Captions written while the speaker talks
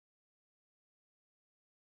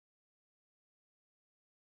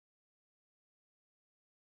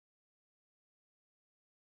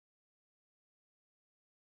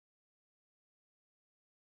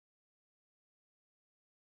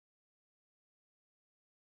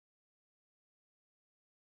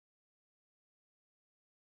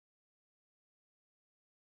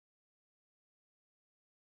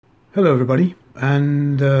Hello, everybody,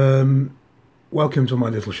 and welcome to my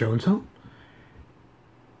little show and tell.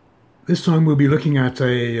 This time we'll be looking at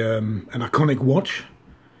an iconic watch.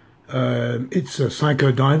 It's a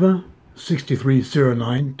Seiko Diver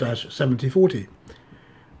 6309-7040.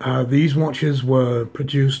 These watches were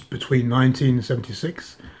produced between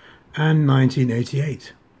 1976 and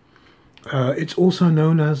 1988. It's also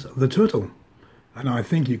known as the Turtle, and I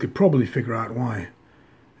think you could probably figure out why.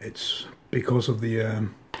 It's because of the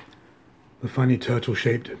funny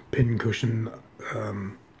turtle-shaped pincushion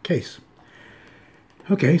case.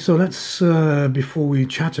 Okay, so let's, before we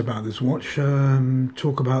chat about this watch,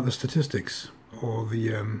 talk about the statistics, or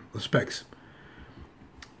the specs.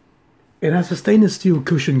 It has a stainless steel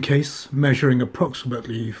cushion case measuring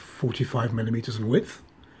approximately 45 millimeters in width.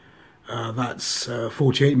 That's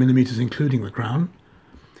 48 millimeters including the crown.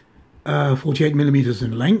 48 millimeters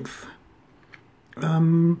in length,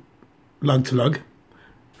 lug to lug.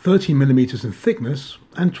 13 millimeters in thickness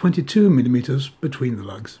and 22 millimeters between the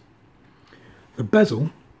lugs. The bezel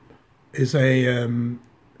is a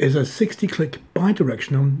 60-click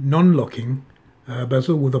bidirectional non-locking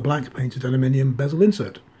bezel with a black painted aluminium bezel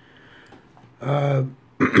insert. When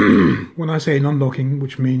I say non-locking,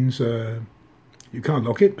 which means you can't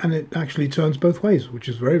lock it, and it actually turns both ways, which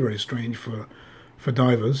is very, very strange for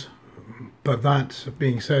divers. But that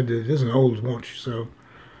being said, it is an old watch, so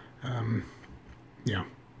yeah.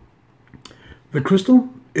 The crystal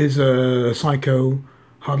is a Seiko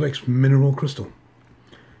Hardlex mineral crystal.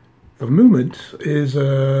 The movement is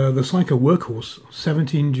the Seiko Workhorse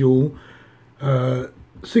 17 dual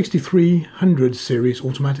 6300 series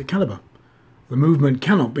automatic caliber. The movement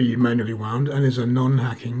cannot be manually wound and is a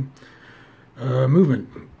non-hacking movement.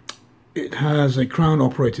 It has a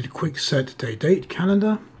crown-operated quick set day-date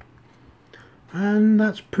calendar, and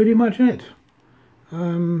that's pretty much it.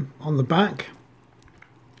 On the back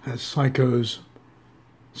has Seiko's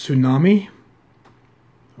Tsunami,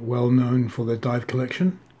 well known for their dive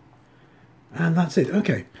collection, and that's it.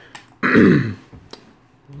 Okay, we've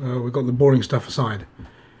got the boring stuff aside,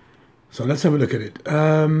 so let's have a look at it.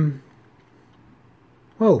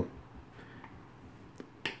 Well,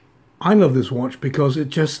 I love this watch because it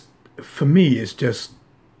just, for me, it's just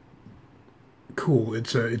cool.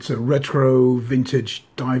 It's a retro vintage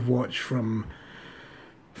dive watch from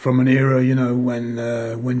an era, you know,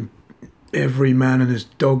 when every man and his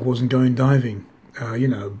dog wasn't going diving. You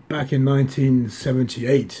know, back in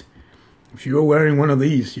 1978, if you were wearing one of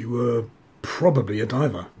these, you were probably a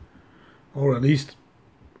diver, or at least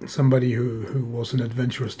somebody who was an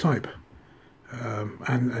adventurous type.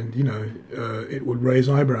 And you know, it would raise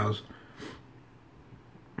eyebrows.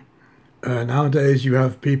 Nowadays, you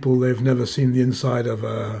have people, they've never seen the inside of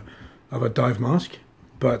a dive mask,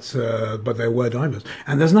 but they wear divers,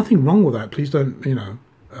 and there's nothing wrong with that. Please don't, you know,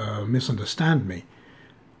 misunderstand me.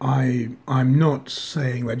 I'm not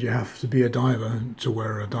saying that you have to be a diver to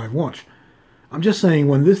wear a dive watch. I'm just saying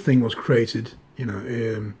when this thing was created, you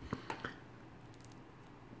know,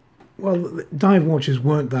 well, dive watches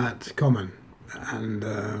weren't that common, and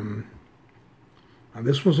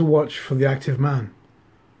this was a watch for the active man.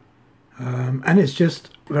 And it's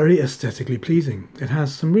just very aesthetically pleasing. It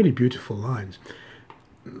has some really beautiful lines.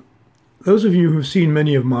 Those of you who've seen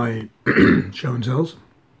many of my show and tells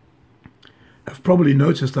have probably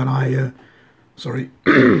noticed that I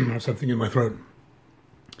have something in my throat.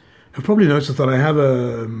 Have probably noticed that I have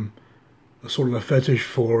a sort of a fetish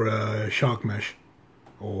for shark mesh,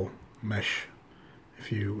 or mesh,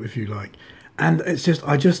 if you like. And it's just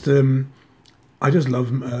I just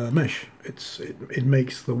love mesh. It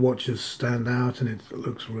makes the watches stand out, and it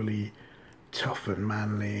looks really tough and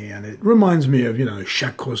manly, and it reminds me of, you know,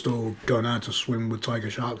 Jacques Cousteau going out to swim with tiger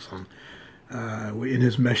sharks on, in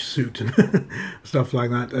his mesh suit and stuff like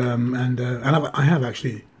that. And I have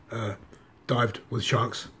actually dived with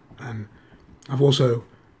sharks, and I've also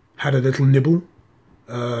had a little nibble.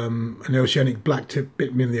 An oceanic blacktip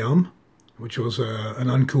bit me in the arm, which was an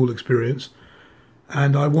uncool experience.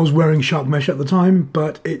 And I was wearing shark mesh at the time,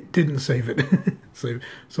 but it didn't save it. so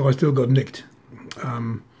I still got nicked.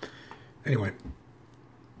 Anyway,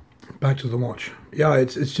 back to the watch. Yeah,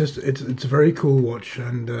 it's a very cool watch,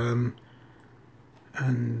 and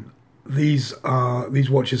these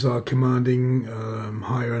watches are commanding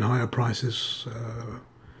higher and higher prices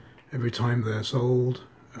every time they're sold.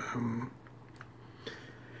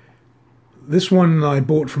 This one I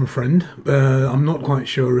bought from a friend. I'm not quite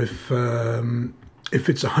sure if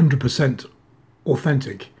it's 100%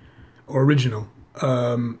 authentic or original.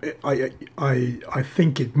 I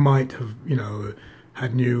think it might have, you know,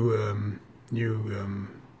 had new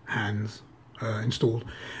hands installed.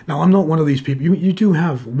 Now, I'm not one of these people. You do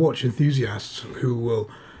have watch enthusiasts who will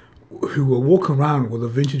walk around with a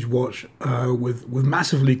vintage watch with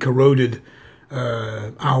massively corroded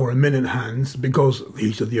hour and minute hands, because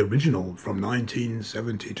these are the original from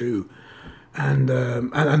 1972, and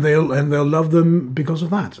they'll love them because of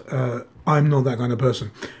that. I'm not that kind of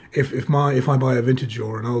person. If I buy a vintage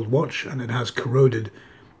or an old watch and it has corroded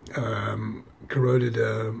hour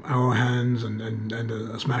hands and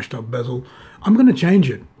a smashed up bezel, I'm going to change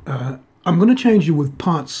it. I'm going to change it with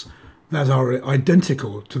parts that are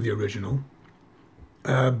identical to the original,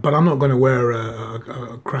 but I'm not going to wear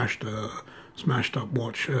a crashed, smashed up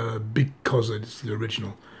watch because it's the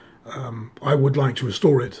original. I would like to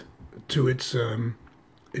restore it to its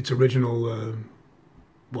original,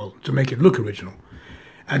 well, to make it look original.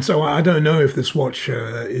 And so I don't know if this watch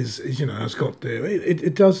is has got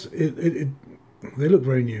the they look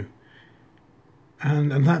very new,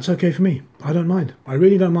 and that's okay for me. I don't mind. I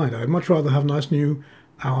really don't mind. I'd much rather have nice new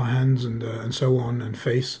hour hands and so on, and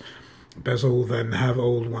face bezel, than have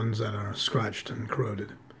old ones that are scratched and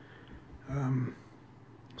corroded.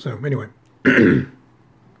 So anyway, well,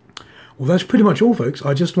 that's pretty much all, folks.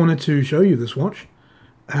 I just wanted to show you this watch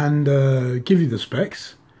and give you the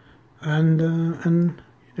specs, and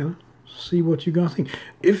see what you guys think.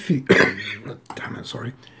 If you damn it,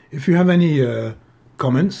 sorry. If you have any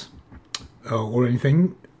comments or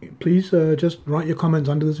anything, please just write your comments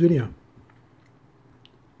under this video.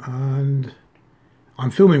 And I'm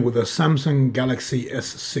filming with a Samsung Galaxy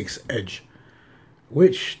S6 Edge,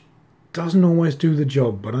 which doesn't always do the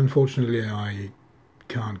job, but unfortunately I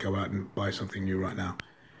can't go out and buy something new right now.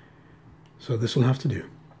 So this will have to do.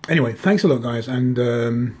 Anyway, thanks a lot, guys, and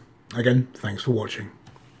again, thanks for watching.